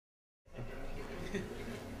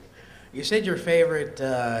You said your favorite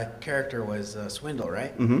character was Swindle,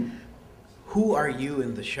 right? Mm-hmm. Who are you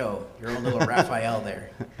in the show? Your own little Raphael there.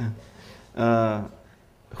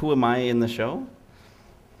 Who am I in the show?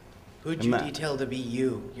 Who'd you detail to be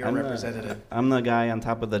you, your representative? I'm the guy on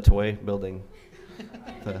top of the toy building.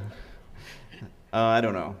 I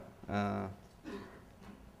don't know.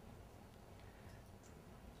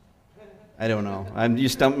 I don't know. You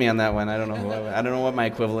stumped me on that one. I don't know. I don't know what my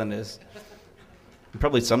equivalent is.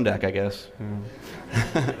 Probably some deck, I guess.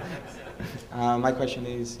 My question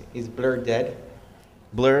is Blurr dead?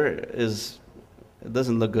 Blurr is. It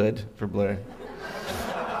doesn't look good for Blurr.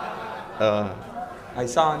 I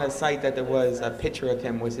saw on a site that there was a picture of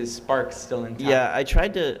him. Was his spark still intact? Yeah, I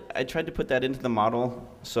tried to put that into the model.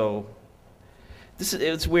 So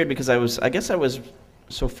it's weird because I guess I was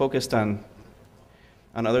so focused on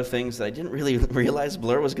other things that I didn't really realize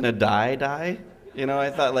Blurr was gonna die. You know, I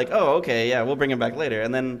thought like, oh, okay, yeah, we'll bring him back later.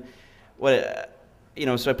 And then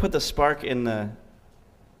so I put the spark in the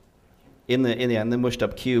mushed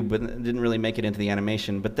up cube, but it didn't really make it into the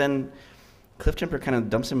animation. But then Cliffjumper kind of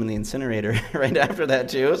dumps him in the incinerator right after that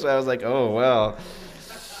too. So I was like, oh well,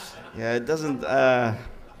 yeah, it doesn't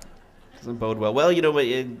bode well. Well, you know, but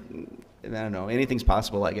I don't know, anything's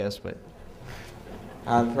possible, I guess. But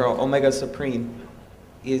for Omega Supreme,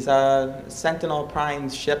 is Sentinel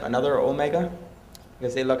Prime's ship another Omega?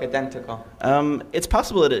 Because they look identical. It's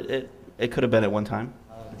possible that it could have been at one time.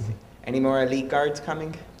 Any more elite guards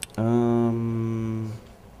coming? Trying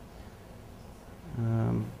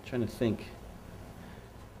to think.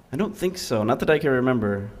 I don't think so. Not that I can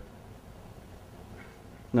remember.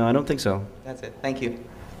 No, I don't think so. That's it. Thank you.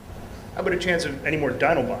 How about a chance of any more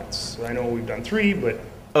Dinobots? I know we've done 3, but...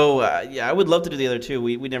 Oh, yeah, I would love to do the other 2.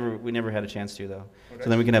 We never had a chance to, though. Okay. So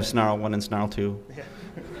then we can have Snarl 1 and Snarl 2. Yeah.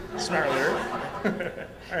 Snarler.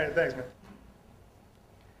 All right, thanks, man.